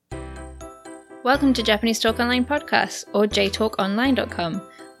Welcome to Japanese Talk Online Podcast, or jtalkonline.com,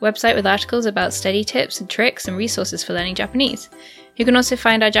 website with articles about study tips and tricks and resources for learning Japanese. You can also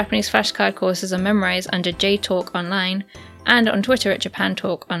find our Japanese flashcard courses on Memrise under JTalk Online and on Twitter at Japan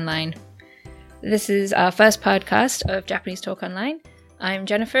Talk Online. This is our first podcast of Japanese Talk Online. I'm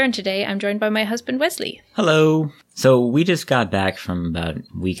Jennifer, and today I'm joined by my husband Wesley. Hello. So we just got back from about a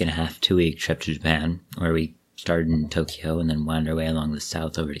week and a half, 2-week trip to Japan, where we started in Tokyo and then wound our way along the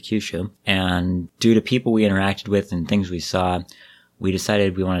south over to Kyushu. And due to people we interacted with and things we saw, we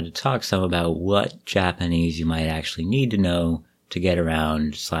decided we wanted to talk some about what Japanese you might actually need to know to get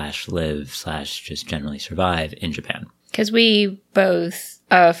around / live / just generally survive in Japan. Because we both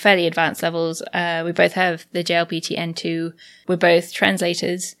are fairly advanced levels. We both have the JLPT N2. We're both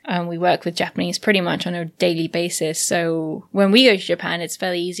translators, and we work with Japanese pretty much on a daily basis. So when we go to Japan, it's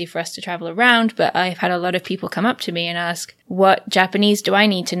fairly easy for us to travel around. But I've had a lot of people come up to me and ask, what Japanese do I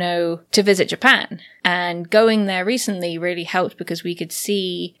need to know to visit Japan? And going there recently really helped because we could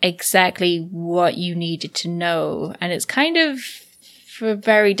see exactly what you needed to know. And it's kind of a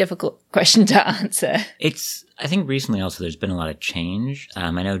very difficult question to answer. I think recently also there's been a lot of change. I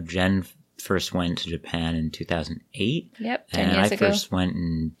know Jen first went to Japan in 2008. Yep, 10 years ago. And I first went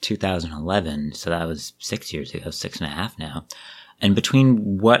in 2011, so that was 6 years ago, 6.5 now. And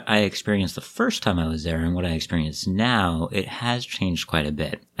between what I experienced the first time I was there and what I experience now, it has changed quite a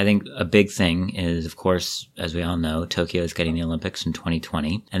bit. I think a big thing is, of course, as we all know, Tokyo is getting the Olympics in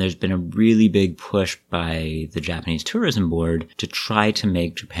 2020. And there's been a really big push by the Japanese Tourism Board to try to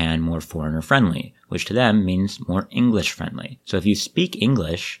make Japan more foreigner friendly, which to them means more English friendly. So if you speak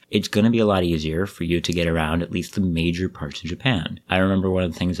English, it's going to be a lot easier for you to get around at least the major parts of Japan. I remember one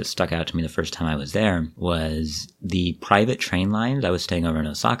of the things that stuck out to me the first time I was there was the private train lines. I was staying over in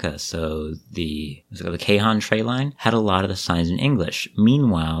Osaka, so the Keihan train line had a lot of the signs in English.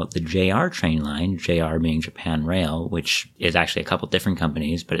 Meanwhile, the JR train line, JR being Japan Rail, which is actually a couple different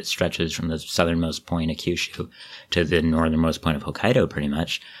companies, but it stretches from the southernmost point of Kyushu to the northernmost point of Hokkaido pretty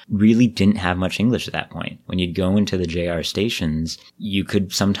much, really didn't have much English at that point. When you'd go into the JR stations, you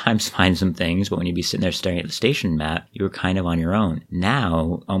could sometimes find some things, but when you'd be sitting there staring at the station map, you were kind of on your own.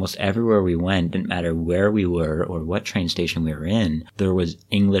 Now, almost everywhere we went, didn't matter where we were or what train station we were in, there was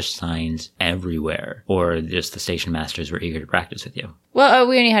English signs everywhere, or just the station masters were eager to practice with you. Well,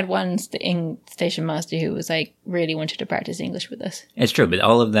 we only had one station master who was really wanted to practice English with us. It's true, but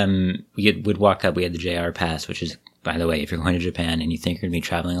all of them, would walk up, we had the JR Pass, which is, by the way, if you're going to Japan and you think you're going to be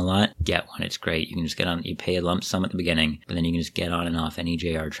traveling a lot, get one. It's great. You can just get on, you pay a lump sum at the beginning, but then you can just get on and off any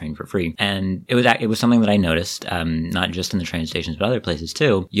JR train for free. And it was something that I noticed, not just in the train stations, but other places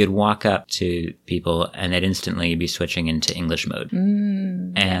too. You'd walk up to people and they'd instantly be switching into English mode.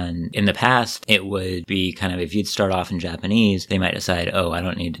 And in the past, it would be kind of, if you'd start off in Japanese, they might decide, oh, I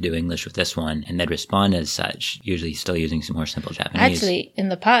don't need to do English with this one. And they'd respond as such, usually still using some more simple Japanese. Actually, in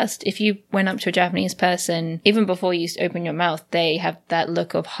the past, if you went up to a Japanese person, even before you open your mouth, they have that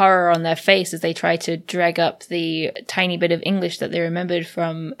look of horror on their face as they try to drag up the tiny bit of English that they remembered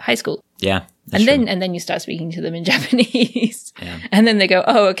from high school. Yeah. And then you start speaking to them in Japanese. Yeah. And then they go,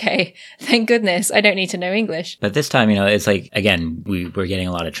 oh, okay, thank goodness, I don't need to know English. But this time, it's like, again, we were getting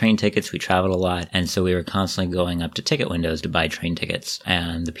a lot of train tickets. We traveled a lot. And so we were constantly going up to ticket windows to buy train tickets.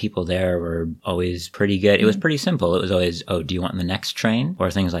 And the people there were always pretty good. It was pretty simple. It was always, oh, do you want the next train?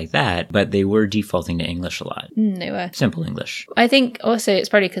 Or things like that. But they were defaulting to English a lot. They were. Simple English. I think also it's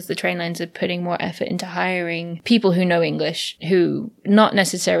probably because the train lines are putting more effort into hiring people who know English, who not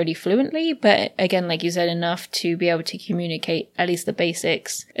necessarily fluently, but again, like you said, enough to be able to communicate at least the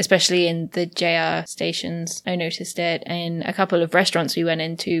basics, especially in the JR stations. I noticed it in a couple of restaurants we went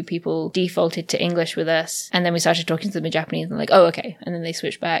into, people defaulted to English with us, and then we started talking to them in Japanese and oh, okay, and then they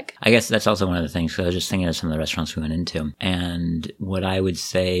switched back. I guess that's also one of the things, because I was just thinking of some of the restaurants we went into, and what I would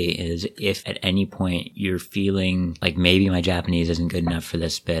say is if at any point you're feeling like maybe my Japanese isn't good enough for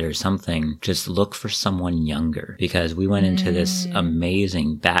this bit or something, just look for someone younger, because we went into this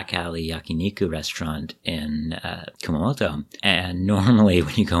amazing back alley yakiniku restaurant in Kumamoto. And normally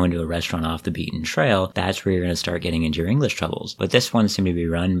when you go into a restaurant off the beaten trail, that's where you're going to start getting into your English troubles. But this one seemed to be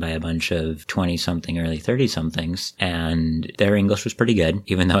run by a bunch of 20-something, early 30-somethings, and their English was pretty good,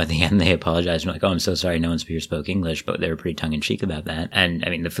 even though at the end they apologized and were like, oh, I'm so sorry no one here spoke English, but they were pretty tongue-in-cheek about that. And I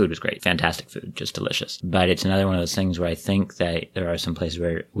mean, the food was great. Fantastic food. Just delicious. But it's another one of those things where I think that there are some places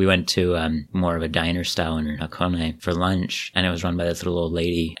where we went to more of a diner style in Hakone for lunch, and it was run by this little old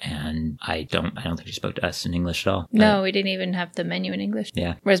lady, and I don't think she spoke to us in English at all. No, we didn't even have the menu in English.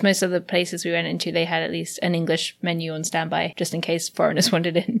 Yeah. Whereas most of the places we went into, they had at least an English menu on standby, just in case foreigners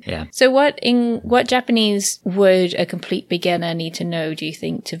wanted in. Yeah. So what Japanese would a complete beginner need to know, do you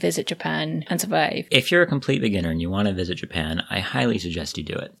think, to visit Japan and survive? If you're a complete beginner and you want to visit Japan, I highly suggest you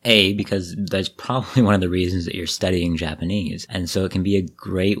do it. A, because that's probably one of the reasons that you're studying Japanese. And so it can be a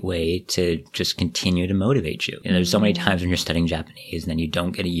great way to just continue to motivate you. There's so many times when you're studying Japanese and then you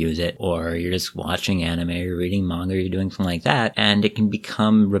don't get to use it, or you're just watching anime, or reading manga, or you're doing something like that, and it can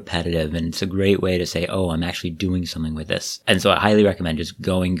become repetitive. And it's a great way to say, oh, I'm actually doing something with this. And so I highly recommend just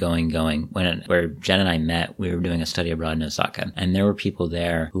going. Where Jen and I met, we were doing a study abroad in Osaka, and there were people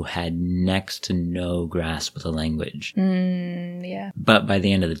there who had next to no grasp of the language. Yeah. But by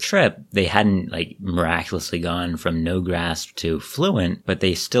the end of the trip, they hadn't like miraculously gone from no grasp to fluent, but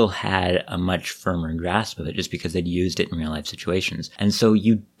they still had a much firmer grasp of it just because they'd used it in real life situations. And so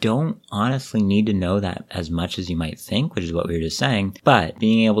you don't honestly need to know that as much as you might think, which is what we were just saying. But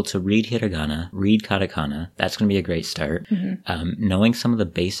being able to read hiragana, read katakana, that's going to be a great start. Knowing some of the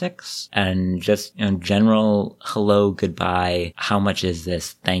basics and just general hello, goodbye, how much is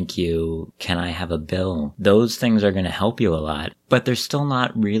this, thank you, can I have a bill? Those things are going to help you a lot. But they're still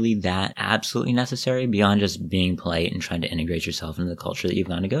not really that absolutely necessary beyond just being polite and trying to integrate yourself into the culture that you've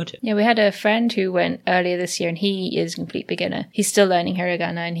gone to go to. Yeah, we had a friend who went earlier this year, and he is a complete beginner. He's still learning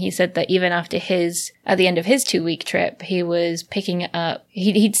hiragana, and he said that even after at the end of his 2-week trip, he was picking it up.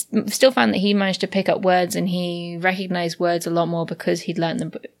 He'd still found that he managed to pick up words, and he recognized words a lot more because he'd learned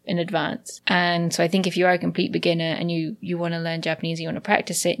them in advance. And so I think if you are a complete beginner and you want to learn Japanese, you want to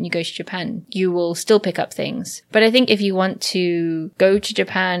practice it, and you go to Japan, you will still pick up things. But I think if you want to go to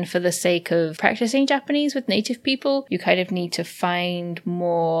Japan for the sake of practicing Japanese with native people, you kind of need to find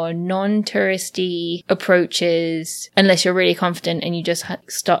more non-touristy approaches, unless you're really confident and you just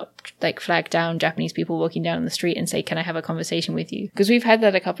flag down Japanese people walking down the street and say, can I have a conversation with you? Because we've had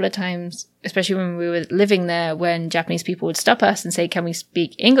that a couple of times, especially when we were living there, when Japanese people would stop us and say, can we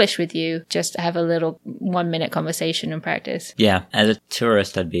speak English with you? Just to have a little 1-minute conversation and practice. Yeah, as a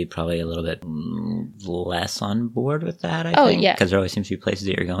tourist, I'd be probably a little bit less on board with that, I think. Yeah. Because there always seems to be places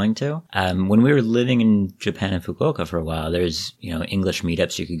that you're going to. When we were living in Japan and Fukuoka for a while, there's, English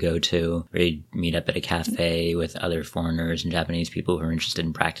meetups you could go to, where you'd meet up at a cafe with other foreigners and Japanese people who are interested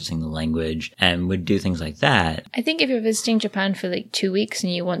in practicing the language, and would do things like that. I think if you're visiting Japan for 2 weeks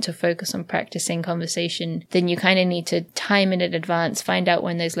and you want to focus on practicing conversation, then you kind of need to time it in advance, find out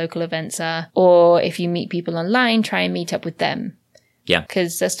when those local events are, or if you meet people online, try and meet up with them. Yeah.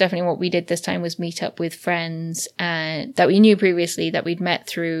 Because that's definitely what we did this time, was meet up with friends and that we knew previously, that we'd met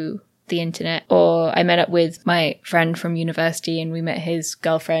through the internet. Or I met up with my friend from university and we met his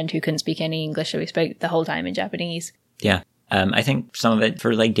girlfriend who couldn't speak any English, so we spoke the whole time in Japanese. Yeah. I think some of it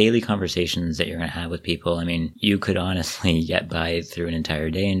for daily conversations that you're going to have with people. I mean, you could honestly get by through an entire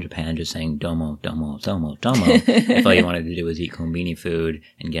day in Japan just saying domo, domo, domo, domo, if all you wanted to do was eat konbini food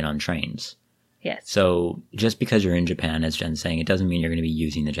and get on trains. Yes. So just because you're in Japan, as Jen's saying, it doesn't mean you're going to be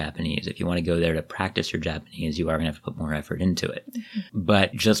using the Japanese. If you want to go there to practice your Japanese, you are going to have to put more effort into it.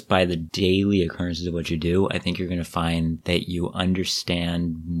 But just by the daily occurrences of what you do, I think you're going to find that you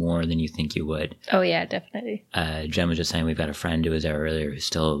understand more than you think you would. Oh, yeah, definitely. Jen was just saying we've got a friend who was there earlier who's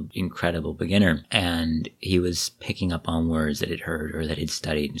still an incredible beginner, and he was picking up on words that he'd heard or that he'd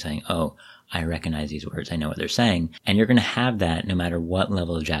studied and saying, oh, I recognize these words. I know what they're saying. And you're going to have that no matter what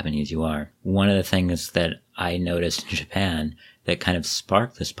level of Japanese you are. One of the things that I noticed in Japan that kind of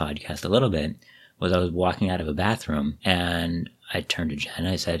sparked this podcast a little bit was I was walking out of a bathroom and I turned to Jen and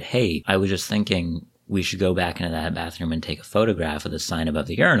I said, hey, I was just thinking we should go back into that bathroom and take a photograph of the sign above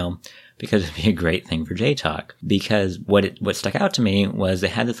the urinal, because it'd be a great thing for J-Talk. Because what stuck out to me was they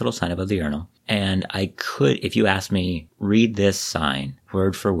had this little sign above the urinal, and I could, if you asked me, read this sign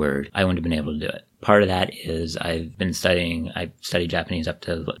word for word, I wouldn't have been able to do it. Part of that is I studied Japanese up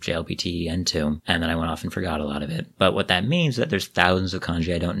to JLPT N2, and then I went off and forgot a lot of it. But what that means is that there's thousands of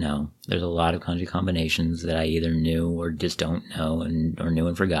kanji I don't know. There's a lot of kanji combinations that I either knew or just don't know or knew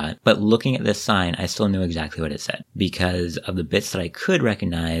and forgot. But looking at this sign, I still knew exactly what it said. Because of the bits that I could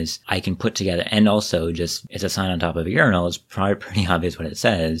recognize, I can put together, and also just, it's a sign on top of a urinal, it's probably pretty obvious what it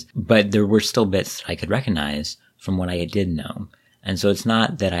says. But there were still bits that I could recognize from what I did know. And so it's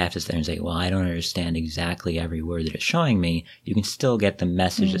not that I have to sit there and say, well, I don't understand exactly every word that it's showing me. You can still get the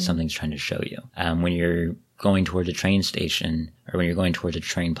message that something's trying to show you. When you're going towards a train station or when you're going towards a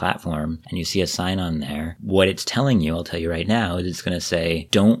train platform and you see a sign on there, what it's telling you, I'll tell you right now, is it's going to say,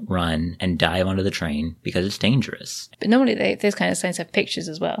 don't run and dive onto the train because it's dangerous. But normally those kind of signs have pictures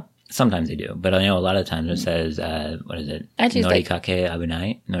as well. Sometimes they do, but I know a lot of times it says, what is it? Actually, it's Norikake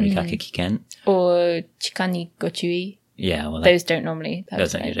abunai, norikake kiken. Or chikani gochui. Yeah, well, Those don't normally have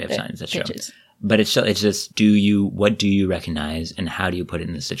doesn't usually have signs. That's pictures. true. But it's just, what do you recognize and how do you put it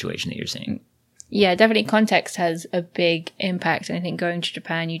in the situation that you're seeing? Yeah, definitely context has a big impact. And I think going to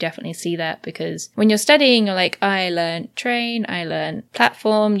Japan, you definitely see that because when you're studying, you're like, I learned train, I learned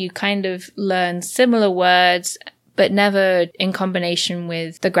platform. You kind of learn similar words, but never in combination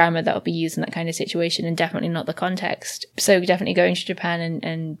with the grammar that will be used in that kind of situation, and definitely not the context. So definitely going to Japan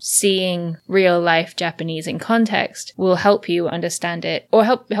and seeing real life Japanese in context will help you understand it, or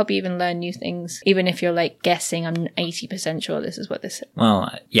help you even learn new things, even if you're like guessing, I'm 80% sure this is what this is. Well,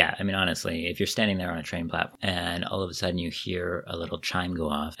 yeah, I mean, honestly, if you're standing there on a train platform and all of a sudden you hear a little chime go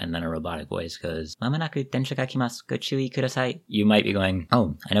off and then a robotic voice goes, "Mamanaku densha ga kimasu, go chui kudasai," you might be going,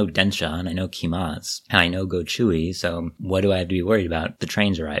 oh, I know densha and I know kimasu and I know go chui. So what do I have to be worried about? The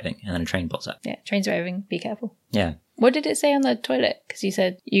train's arriving, and then a train pulls up. Yeah, train's arriving. Be careful. Yeah. What did it say on the toilet? Because you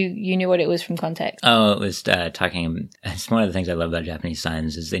said you knew what it was from context. Oh, it was talking. It's one of the things I love about Japanese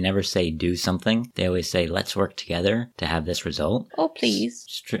signs is they never say do something. They always say let's work together to have this result. Oh,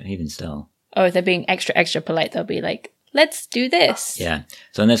 please. Even still. Oh, if they're being extra polite, they'll be like, let's do this. Yeah.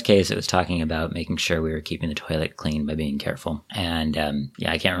 So in this case, it was talking about making sure we were keeping the toilet clean by being careful. And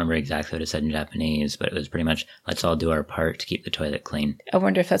I can't remember exactly what it said in Japanese, but it was pretty much, let's all do our part to keep the toilet clean. I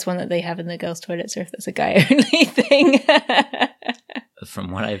wonder if that's one that they have in the girls' toilets or if that's a guy-only thing.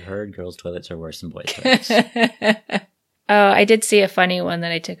 From what I've heard, girls' toilets are worse than boys' toilets. Oh, I did see a funny one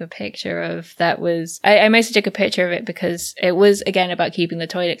that I took a picture of that was... I mostly took a picture of it because it was, again, about keeping the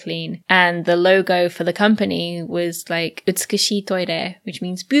toilet clean. And the logo for the company was like, Utsukushii toire, which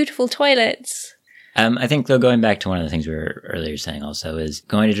means beautiful toilets. I think, though, going back to one of the things we were earlier saying also is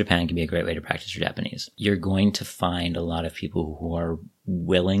going to Japan can be a great way to practice your Japanese. You're going to find a lot of people who are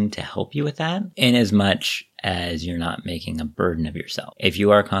willing to help you with that in as much as you're not making a burden of yourself. If you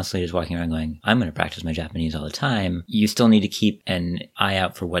are constantly just walking around going, I'm going to practice my Japanese all the time, you still need to keep an eye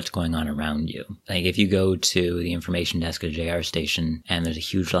out for what's going on around you. Like if you go to the information desk at a JR station and there's a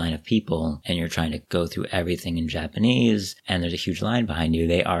huge line of people and you're trying to go through everything in Japanese and there's a huge line behind you,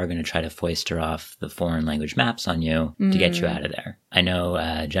 they are going to try to foister off the foreign language maps on you to get you out of there. I know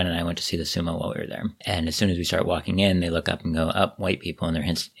Jen and I went to see the sumo while we were there. And as soon as we start walking in, they look up and go, up, white people, and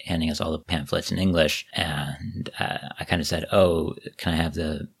they're handing us all the pamphlets in English. And I kind of said, oh, can I have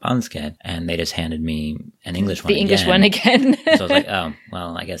the bansuke? And they just handed me an English one again. The English one again. So I was like, oh,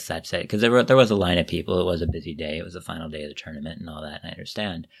 well, I guess that's it. Because there was a line of people. It was a busy day. It was the final day of the tournament and all that. And I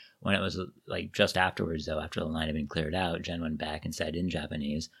understand. When it was like just afterwards, though, after the line had been cleared out, Jen went back and said in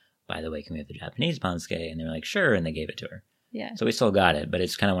Japanese, by the way, can we have the Japanese bansuke? And they were like, sure. And they gave it to her. Yeah. So we still got it, but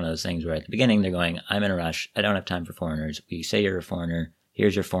it's kind of one of those things where at the beginning they're going, I'm in a rush. I don't have time for foreigners. We say you're a foreigner.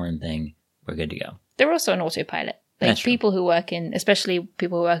 Here's your foreign thing. We're good to go. They're also on autopilot. Like people who work in, especially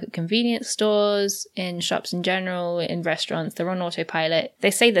people who work at convenience stores, in shops in general, in restaurants, they're on autopilot. They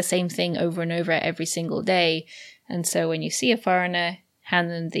say the same thing over and over every single day. And so when you see a foreigner,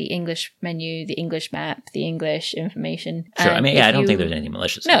 hand them the English menu, the English map, the English information. Sure. I mean, yeah, I don't think there's anything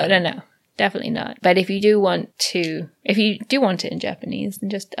malicious. No. Definitely not. But if you do want it in Japanese, then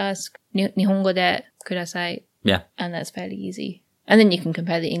just ask Nihongo de kudasai. Yeah. And that's fairly easy. And then you can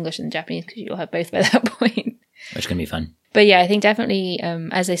compare the English and the Japanese because you'll have both by that point. Which can be fun. But yeah, I think definitely,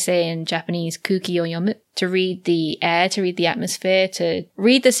 as they say in Japanese, kuki o yomu, to read the air, to read the atmosphere, to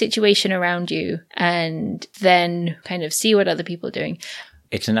read the situation around you, and then kind of see what other people are doing.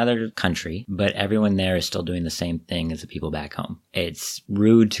 It's another country, but everyone there is still doing the same thing as the people back home. It's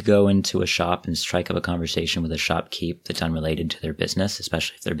rude to go into a shop and strike up a conversation with a shopkeep that's unrelated to their business,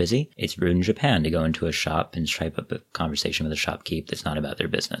 especially if they're busy. It's rude in Japan to go into a shop and strike up a conversation with a shopkeep that's not about their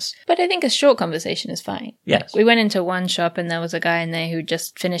business. But I think a short conversation is fine. Yes. We went into one shop and there was a guy in there who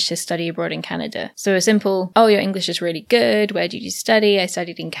just finished his study abroad in Canada. So a simple, oh, your English is really good. Where did you study? I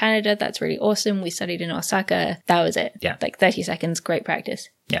studied in Canada. That's really awesome. We studied in Osaka. That was it. Yeah. Like 30 seconds, great practice.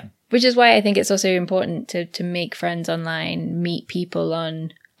 Yeah. Which is why I think it's also important to make friends online, meet people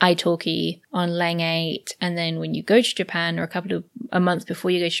on italki, on Lang8, and then when you go to Japan or a month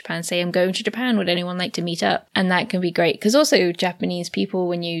before you go to Japan, say, I'm going to Japan, would anyone like to meet up? And that can be great because also Japanese people,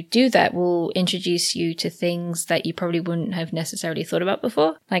 when you do that, will introduce you to things that you probably wouldn't have necessarily thought about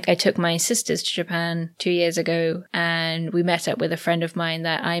before. Like I took my sisters to Japan 2 years ago and we met up with a friend of mine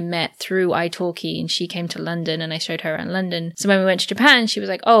that I met through italki, and she came to London and I showed her around London. So when we went to Japan, she was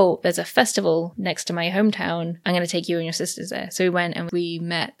like, oh, there's a festival next to my hometown. I'm going to take you and your sisters there. So we went and we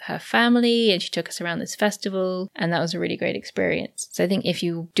met her family and she took us around this festival, and that was a really great experience. chats. So I think if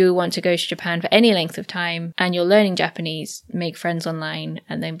you do want to go to Japan for any length of time and you're learning Japanese, make friends online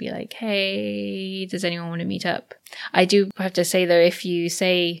and then be like, hey, does anyone want to meet up? I do have to say, though, if you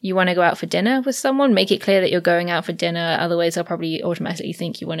say you want to go out for dinner with someone, make it clear that you're going out for dinner. Otherwise, they'll probably automatically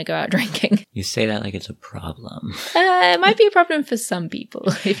think you want to go out drinking. You say that like it's a problem. It might be a problem for some people.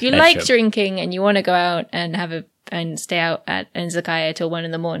 If you That's like true. drinking and you want to go out and and stay out at an izakaya till 1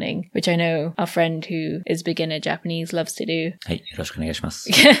 a.m, which I know our friend who is beginner Japanese loves to do. Hey, よろしくお願いします.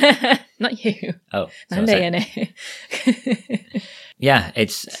 Not you. Oh, so なんだよね。 yeah,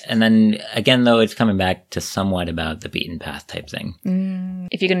 and then again, though, it's coming back to somewhat about the beaten path type thing.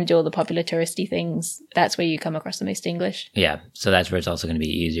 If you're going to do all the popular touristy things, that's where you come across the most English. Yeah, so that's where it's also going to be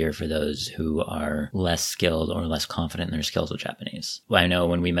easier for those who are less skilled or less confident in their skills with Japanese. Well, I know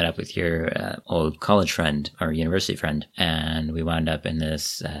when we met up with your old college friend or university friend, and we wound up in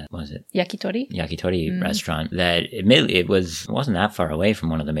this, what was it? Yakitori restaurant that admittedly it wasn't that far away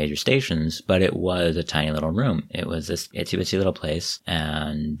from one of the major stations, but it was a tiny little room. It was this itsy bitsy little place,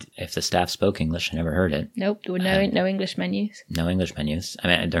 and if the staff spoke English, I never heard it. Nope, there were no English menus. No English menus. I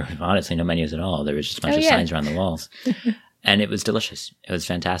mean, there were honestly no menus at all. There was just a bunch of signs around the walls. And it was delicious. It was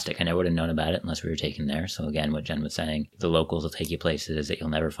fantastic. I never would have known about it unless we were taken there. So again, what Jen was saying, the locals will take you places that you'll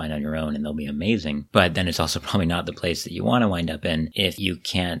never find on your own and they'll be amazing. But then it's also probably not the place that you want to wind up in if you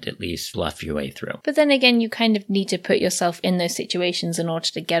can't at least bluff your way through. But then again, you kind of need to put yourself in those situations in order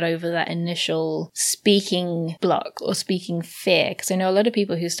to get over that initial speaking block or speaking fear. Because I know a lot of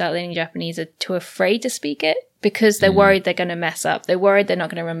people who start learning Japanese are too afraid to speak it, because they're worried they're going to mess up. They're worried they're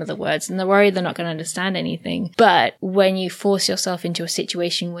not going to remember the words, and they're worried they're not going to understand anything. But when you force yourself into a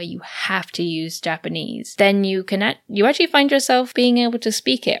situation where you have to use Japanese, then you actually find yourself being able to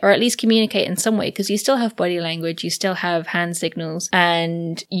speak it, or at least communicate in some way, because you still have body language, you still have hand signals,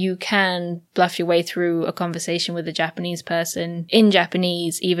 and you can bluff your way through a conversation with a Japanese person in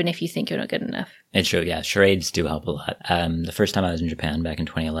Japanese, even if you think you're not good enough. It's true, yeah. Charades do help a lot. The first time I was in Japan back in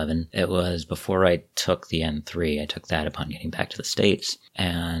 2011, it was before I took the N3. I took that upon getting back to the States.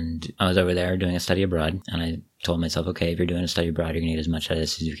 And I was over there doing a study abroad. And I told myself, okay, if you're doing a study abroad, you're going to need as much of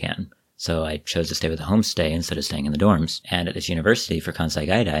this as you can. So I chose to stay with a homestay instead of staying in the dorms. And at this university for Kansai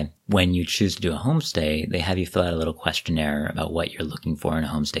Gaidai, when you choose to do a homestay, they have you fill out a little questionnaire about what you're looking for in a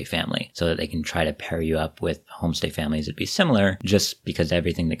homestay family so that they can try to pair you up with homestay families that be similar, just because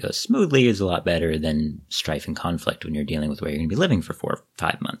everything that goes smoothly is a lot better than strife and conflict when you're dealing with where you're going to be living for 4 or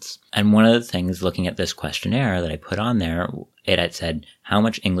 5 months. And one of the things looking at this questionnaire that I put on there, it had said, how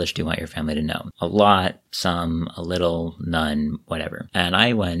much English do you want your family to know? A lot, some, a little, none, whatever. And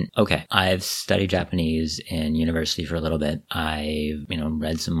I went, okay, I've studied Japanese in university for a little bit. I've,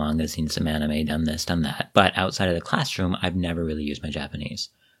 read some manga, seen some anime, done this, done that. But outside of the classroom, I've never really used my Japanese.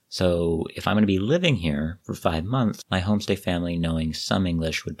 So if I'm going to be living here for 5 months, my homestay family knowing some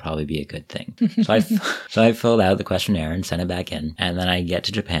English would probably be a good thing. So I filled out the questionnaire and sent it back in. And then I get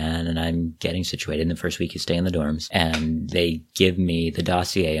to Japan and I'm getting situated. In the first week you stay in the dorms and they give me the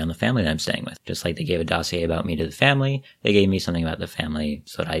dossier on the family that I'm staying with. Just like they gave a dossier about me to the family, they gave me something about the family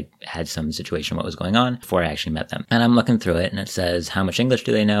so that I had some situation what was going on before I actually met them. And I'm looking through it and it says, how much English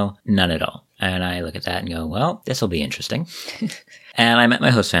do they know? None at all. And I look at that and go, well, this will be interesting. And I met my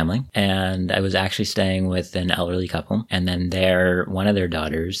host family, and I was actually staying with an elderly couple. And then one of their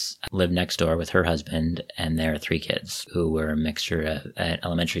daughters lived next door with her husband and their 3 kids, who were a mixture of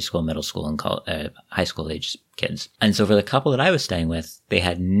elementary school, middle school, and high school age kids. And so for the couple that I was staying with, they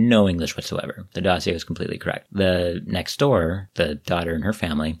had no English whatsoever. The dossier was completely correct. The next door, the daughter and her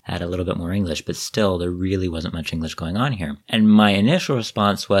family, had a little bit more English, but still there really wasn't much English going on here. And my initial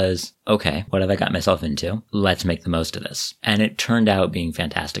response was, okay, what have I got myself into? Let's make the most of this. And it turned out being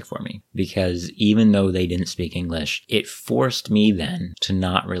fantastic for me, because even though they didn't speak English, it forced me then to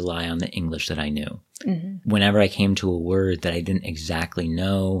not rely on the English that I knew. Mm-hmm. Whenever I came to a word that I didn't exactly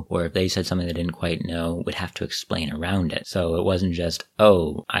know, or if they said something that I didn't quite know, would have to explain around it. So it wasn't just,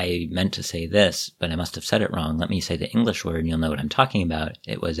 oh, I meant to say this, but I must have said it wrong. Let me say the English word and you'll know what I'm talking about.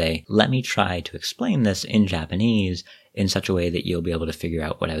 It was let me try to explain this in Japanese in such a way that you'll be able to figure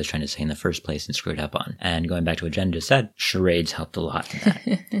out what I was trying to say in the first place and screwed up on. And going back to what Jen just said, charades helped a lot in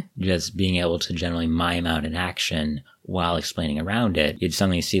that. Just being able to generally mime out an action while explaining around it, you'd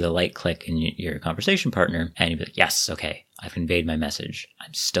suddenly see the light click in your conversation partner and you'd be like, yes, okay, I've conveyed my message.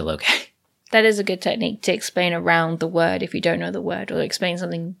 I'm still okay. That is a good technique to explain around the word if you don't know the word, or explain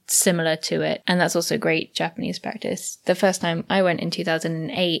something similar to it. And that's also great Japanese practice. The first time I went in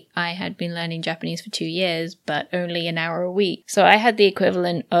 2008, I had been learning Japanese for 2 years, but only an hour a week. So I had the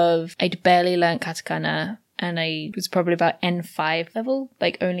equivalent of, I'd barely learned katakana, and I was probably about N5 level,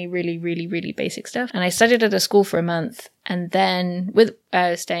 like only really, really, really basic stuff. And I studied at a school for a month, And then with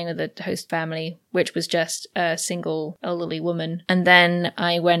staying with the host family, which was just a single elderly woman. And then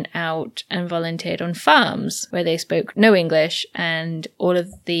I went out and volunteered on farms where they spoke no English, and all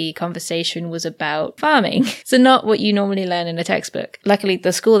of the conversation was about farming. So not what you normally learn in a textbook. Luckily,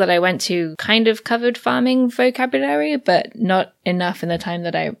 the school that I went to kind of covered farming vocabulary, but not enough in the time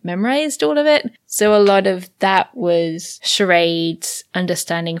that I memorized all of it. So a lot of that was charades,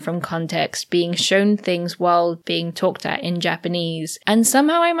 understanding from context, being shown things while being talked at in Japanese. And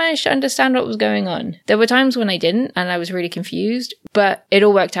somehow I managed to understand what was going on. There were times when I didn't, and I was really confused, but it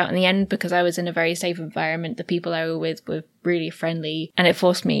all worked out in the end because I was in a very safe environment. The people I were with were really friendly, and it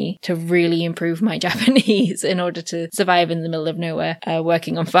forced me to really improve my Japanese in order to survive in the middle of nowhere,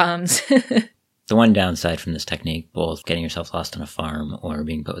 working on farms. The one downside from this technique, both getting yourself lost on a farm or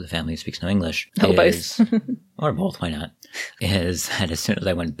being put with a family who speaks no English, or both, or both, why not, is that as soon as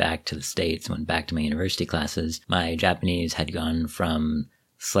I went back to the States, went back to my university classes, my Japanese had gone from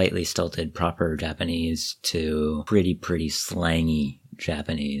slightly stilted proper Japanese to pretty slangy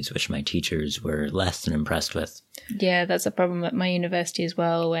Japanese, which my teachers were less than impressed with. Yeah, that's a problem at my university as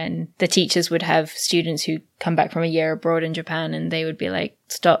well, when the teachers would have students who come back from a year abroad in Japan and they would be like,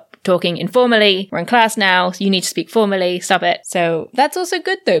 stop talking informally. We're in class now. So you need to speak formally. Stop it. So that's also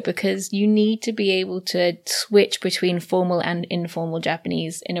good though, because you need to be able to switch between formal and informal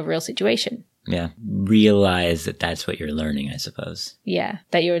Japanese in a real situation. Yeah. Realize that that's what you're learning, I suppose. Yeah.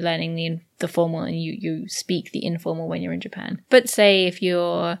 That you're learning the formal and you speak the informal when you're in Japan. But say if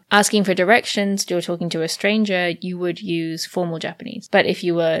you're asking for directions, you're talking to a stranger, you would use formal Japanese. But if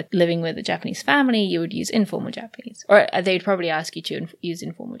you were living with a Japanese family, you would use informal Japanese. Or they'd probably ask you to use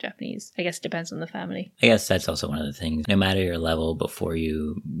informal Japanese. I guess it depends on the family. I guess that's also one of the things. No matter your level, before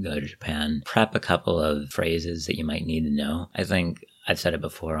you go to Japan, prep a couple of phrases that you might need to know. I think I've said it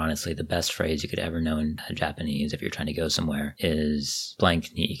before, honestly, the best phrase you could ever know in Japanese if you're trying to go somewhere is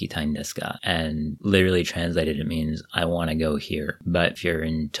blank ni ikitai desu ka? And literally translated, it means, I want to go here. But if you're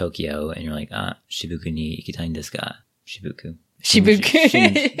in Tokyo and you're like, Shibuku ni ikitai desu ka? Shibuku.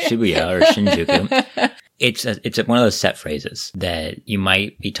 Shibuya or Shinjuku. It's one of those set phrases that you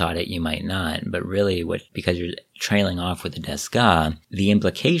might be taught it, you might not. But really, because you're trailing off with the desu ka, the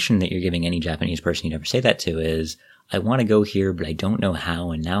implication that you're giving any Japanese person you'd ever say that to is, I want to go here, but I don't know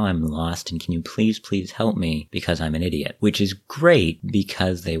how, and now I'm lost, and can you please help me because I'm an idiot? Which is great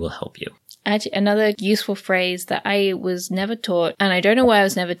because they will help you. Actually, another useful phrase that I was never taught, and I don't know why I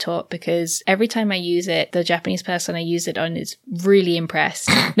was never taught, because every time I use it, the Japanese person I use it on is really impressed.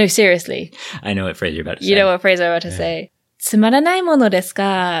 No, seriously. I know what phrase you're about to say. You know what phrase I'm about to say. Tsumaranai mono desu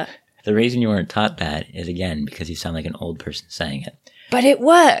ka? The reason you weren't taught that is, again, because you sound like an old person saying it. But it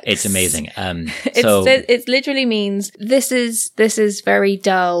works. It's amazing. It literally means this is very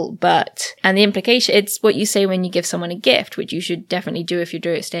dull, but, and the implication, it's what you say when you give someone a gift, which you should definitely do if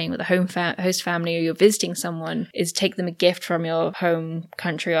you're staying with a host family or you're visiting someone, is take them a gift from your home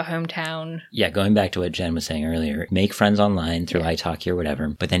country or hometown. Yeah, going back to what Jen was saying earlier, make friends online through iTalki or whatever,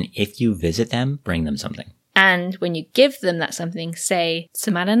 but then if you visit them, bring them something. And when you give them that something, say,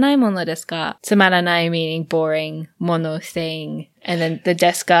 tsumaranai mono desu ka? Tsumaranai meaning boring, mono thing. And then the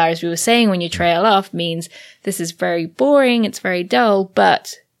desu ka, as we were saying, when you trail off, means this is very boring, it's very dull,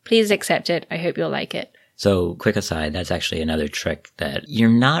 but please accept it. I hope you'll like it. So, quick aside, that's actually another trick that you're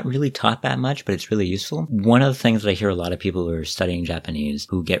not really taught that much, but it's really useful. One of the things that I hear a lot of people who are studying Japanese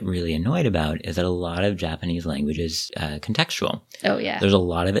who get really annoyed about is that a lot of Japanese language is contextual. Oh, yeah. There's a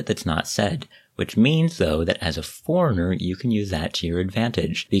lot of it that's not said. Which means, though, that as a foreigner, you can use that to your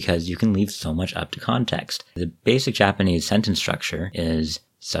advantage because you can leave so much up to context. The basic Japanese sentence structure is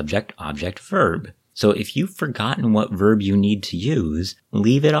subject, object, verb. So if you've forgotten what verb you need to use,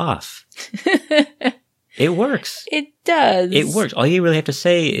 leave it off. It works. It does. It works. All you really have to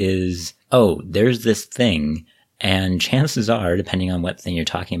say is, oh, there's this thing. And chances are, depending on what thing you're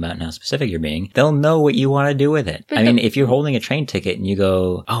talking about and how specific you're being, they'll know what you want to do with it. I mean, if you're holding a train ticket and you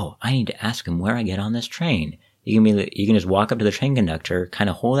go, oh, I need to ask him where I get on this train. You can just walk up to the train conductor, kind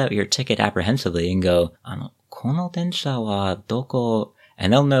of hold out your ticket apprehensively and go, kono densha wa doko,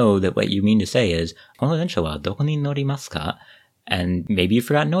 and they'll know that what you mean to say is, kono densha wa doko ni norimasu ka? And maybe you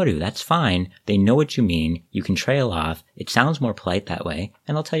forgot Noru. That's fine. They know what you mean. You can trail off. It sounds more polite that way.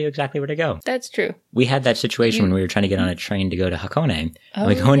 And they'll tell you exactly where to go. That's true. We had that situation when we were trying to get on a train to go to Hakone. And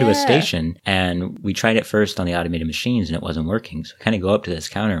we go into a station and we tried it first on the automated machines and it wasn't working. So we kind of go up to this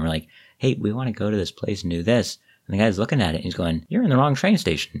counter and we're like, hey, we want to go to this place and do this. And the guy's looking at it and he's going, you're in the wrong train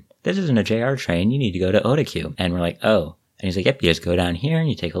station. This isn't a JR train. You need to go to Odakyu. And we're like, oh. And he's like, yep, you just go down here and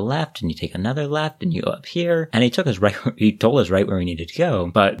you take a left and you take another left and you go up here. And he told us right where we needed to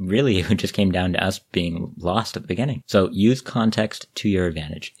go. But really, it just came down to us being lost at the beginning. So use context to your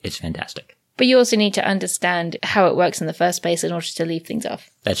advantage. It's fantastic. But you also need to understand how it works in the first place in order to leave things off.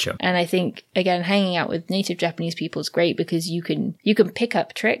 That's true. And I think, again, hanging out with native Japanese people is great because you can pick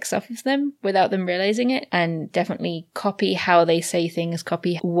up tricks off of them without them realizing it, and definitely copy how they say things,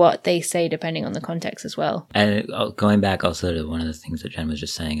 copy what they say depending on the context as well. And going back also to one of the things that Jen was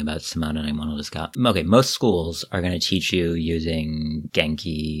just saying about Sumaru nai mono desu ka. Okay, most schools are going to teach you using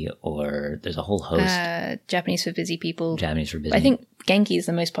Genki, or there's a whole host. Japanese for busy people. Japanese for busy. I think Genki is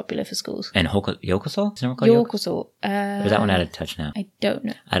the most popular for schools. And Yokoso? Is it called Yokoso. Or is that one out of touch now? I don't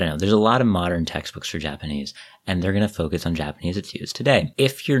know. I don't know. There's a lot of modern textbooks for Japanese, and they're going to focus on Japanese that's used today.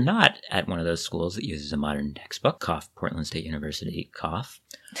 If you're not at one of those schools that uses a modern textbook, cough, Portland State University, cough.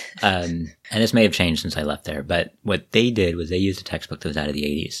 And this may have changed since I left there, but what they did was they used a textbook that was out of the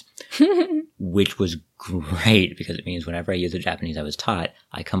 80s, which was great because it means whenever I use the Japanese I was taught,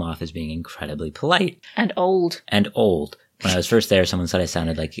 I come off as being incredibly polite. And old. When I was first there, someone said I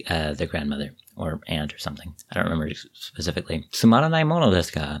sounded like their grandmother or aunt or something. I don't remember specifically. Sumaru nai mono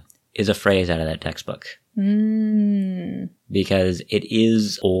desu ka is a phrase out of that textbook. Because it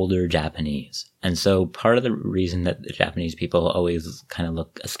is older Japanese. And so part of the reason that the Japanese people always kind of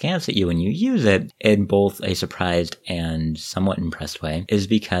look askance at you when you use it in both a surprised and somewhat impressed way is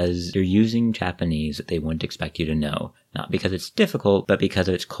because you're using Japanese that they wouldn't expect you to know. Not because it's difficult, but because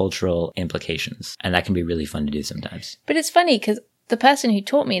of its cultural implications. And that can be really fun to do sometimes. But it's funny because the person who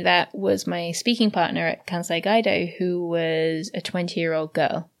taught me that was my speaking partner at Kansai Gaido, who was a 20-year-old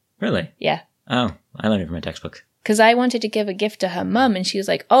girl. Really? Yeah. Oh, I learned it from a textbook. Because I wanted to give a gift to her mum, and she was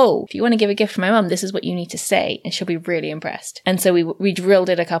like, oh, if you want to give a gift to my mum, this is what you need to say, and she'll be really impressed. And so we drilled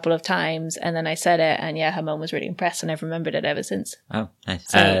it a couple of times, and then I said it, and yeah, her mum was really impressed, and I've remembered it ever since. Oh, nice.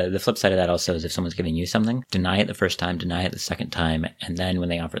 So, the flip side of that also is if someone's giving you something, deny it the first time, deny it the second time, and then when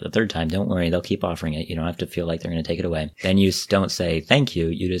they offer it the third time, don't worry, they'll keep offering it. You don't have to feel like they're going to take it away. Then you don't say thank you,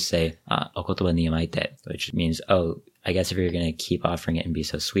 you just say, okotoba ni yamaite, which means, oh, I guess if you're going to keep offering it and be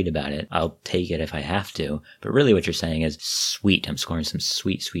so sweet about it, I'll take it if I have to. But really what you're saying is, sweet, I'm scoring some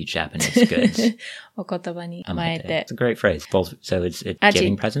sweet, sweet Japanese goods. Okotoba ni yamaite. It's a great phrase. Both. So it's actually,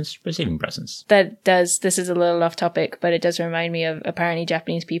 giving presents, receiving presents. This is a little off topic, but it does remind me of apparently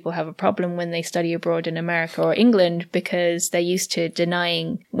Japanese people have a problem when they study abroad in America or England because they're used to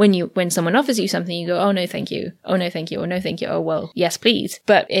denying when someone offers you something, you go, oh no, thank you. Oh no, thank you. Or no, thank you. Oh well, yes, please.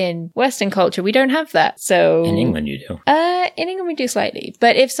 But in Western culture, we don't have that. So in England, you do. In England we do slightly.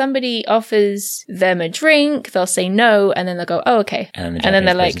 But if somebody offers them a drink, they'll say no, and then they'll go, oh, okay. And then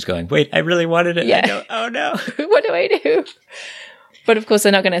they're like, going, wait, I really wanted it. Yeah. And I go, oh no. What do I do? But of course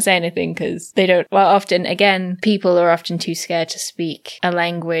they're not going to say anything because they don't, well, often, again, people are often too scared to speak a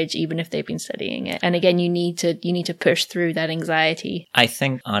language even if they've been studying it. And again, you need to push through that anxiety. I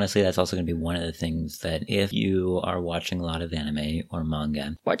think, honestly, that's also going to be one of the things that if you are watching a lot of anime or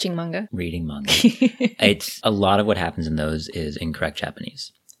manga. Reading manga. It's a lot of what happens in those is incorrect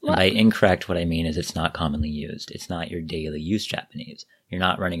Japanese. And by incorrect, what I mean is it's not commonly used. It's not your daily use Japanese. You're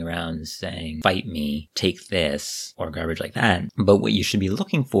not running around saying, fight me, take this, or garbage like that. But what you should be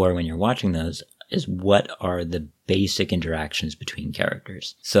looking for when you're watching those is what are the basic interactions between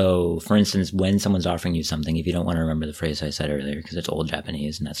characters. So, for instance, when someone's offering you something, if you don't want to remember the phrase I said earlier, because it's old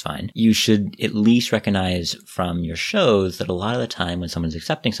Japanese and that's fine, you should at least recognize from your shows that a lot of the time when someone's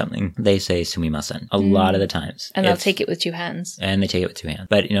accepting something, they say sumimasen. A lot of the times. And they'll take it with two hands. And they take it with two hands.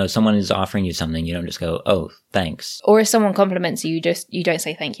 But, if someone is offering you something, you don't just go, oh, thanks. Or if someone compliments you, you don't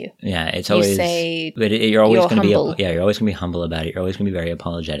say thank you. Yeah, it's always... You say but you're always going to be... humble. You're always going to be humble about it. You're always going to be very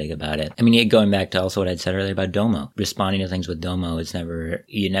apologetic about it. I mean, going back to also what I'd said earlier about domo. Responding to things with domo,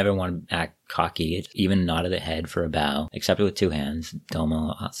 you never want to act cocky. It's even nod of the head for a bow, except with two hands.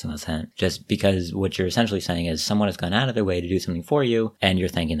 Domo, sumimasen. Just because what you're essentially saying is someone has gone out of their way to do something for you, and you're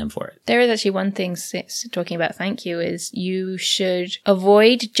thanking them for it. There is actually one thing talking about thank you is you should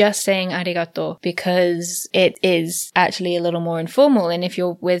avoid just saying arigato because it is actually a little more informal. And if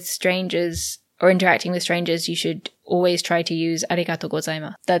you're with strangers or interacting with strangers, you should always try to use arigato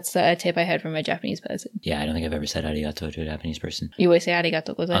gozaimasu. That's a tip I heard from a Japanese person. Yeah, I don't think I've ever said arigato to a Japanese person. You always say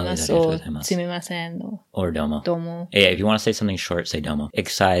arigato gozaimasu or sumimasen or domo. Yeah, if you want to say something short, say domo.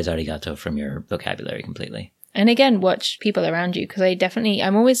 Excise arigato from your vocabulary completely. And again, watch people around you because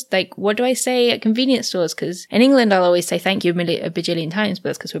I'm always like, what do I say at convenience stores? Because in England, I'll always say thank you a bajillion times, but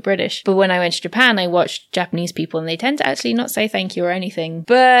that's because we're British. But when I went to Japan, I watched Japanese people and they tend to actually not say thank you or anything.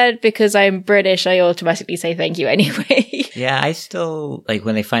 But because I'm British, I automatically say thank you anyway. Yeah, I still, like,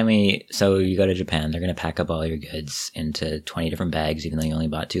 when they finally, so you go to Japan, they're going to pack up all your goods into 20 different bags, even though you only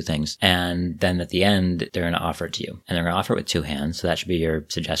bought 2 things. And then at the end, they're going to offer it to you. And they're going to offer it with 2 hands. So that should be your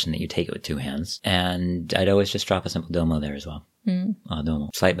suggestion, that you take it with 2 hands. And I'd always just drop a simple domo there as well. Domo.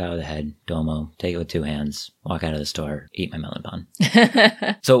 Slight bow of the head, domo, take it with 2 hands, walk out of the store, eat my melon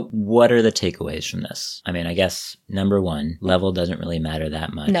pan. So what are the takeaways from this? I mean, I guess number 1, level doesn't really matter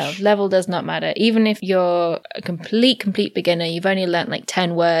that much. No, level does not matter. Even if you're a complete beginner, you've only learnt like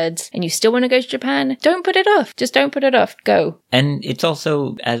 10 words and you still want to go to Japan, don't put it off. Just don't put it off. Go. And it's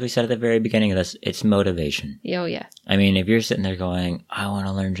also, as we said at the very beginning of this, it's motivation. Oh, yeah. I mean, if you're sitting there going, I want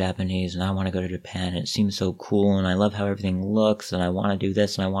to learn Japanese and I want to go to Japan and it seems so cool and I love how everything looks and I want to do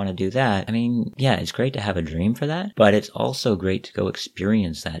this and I want to do that. I mean, yeah, it's great to have a dream for that, but it's also great to go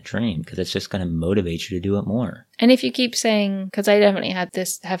experience that dream because it's just going to motivate you to do it more. And if you keep saying, because I definitely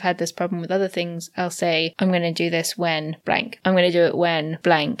have had this problem with other things, I'll say, I'm going to do this when blank. I'm going to do it when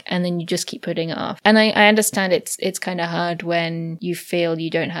blank. And then you just keep putting it off. And I understand it's kind of hard when you feel you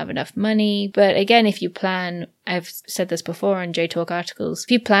don't have enough money. But again, if you plan, I've said this before on J-Talk articles,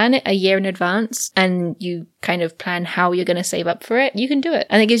 if you plan it a year in advance and you kind of plan how you're going to save up for it, you can do it.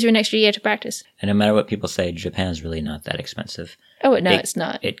 And it gives you an extra year to practice. And no matter what people say, Japan's really not that expensive. Oh, no, it's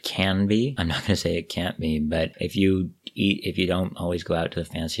not. It can be. I'm not going to say it can't be, but if you don't always go out to the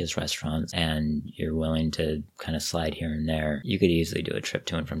fanciest restaurants and you're willing to kind of slide here and there, you could easily do a trip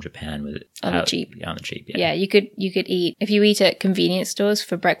to and from Japan on the cheap. On the cheap, yeah. You could eat, if you eat at convenience stores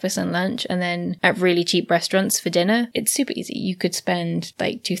for breakfast and lunch and then at really cheap restaurants for dinner, it's super easy. You could spend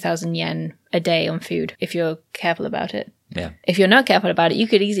like 2,000 yen a day on food if you're careful about it. Yeah. If you're not careful about it, you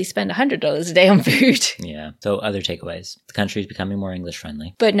could easily spend $100 a day on food. Yeah. So other takeaways. The country is becoming more English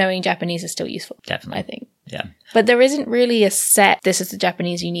friendly. But knowing Japanese is still useful. Definitely. I think. Yeah. But there isn't really a set, this is the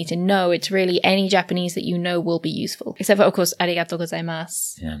Japanese you need to know. It's really any Japanese that you know will be useful. Except for, of course, arigatou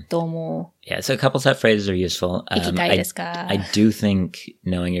gozaimasu. Yeah. Domo. Yeah, so a couple set phrases are useful. Ikigai desu ka? I do think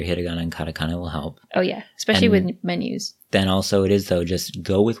knowing your hiragana and katakana will help. Oh, yeah. Especially with menus. Then also it is, though, just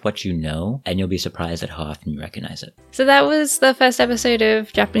go with what you know, and you'll be surprised at how often you recognize it. So that was the first episode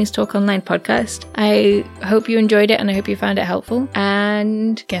of Japanese Talk Online podcast. I hope you enjoyed it, and I hope you found it helpful.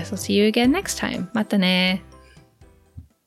 And guess I'll see you again next time. Mata ne.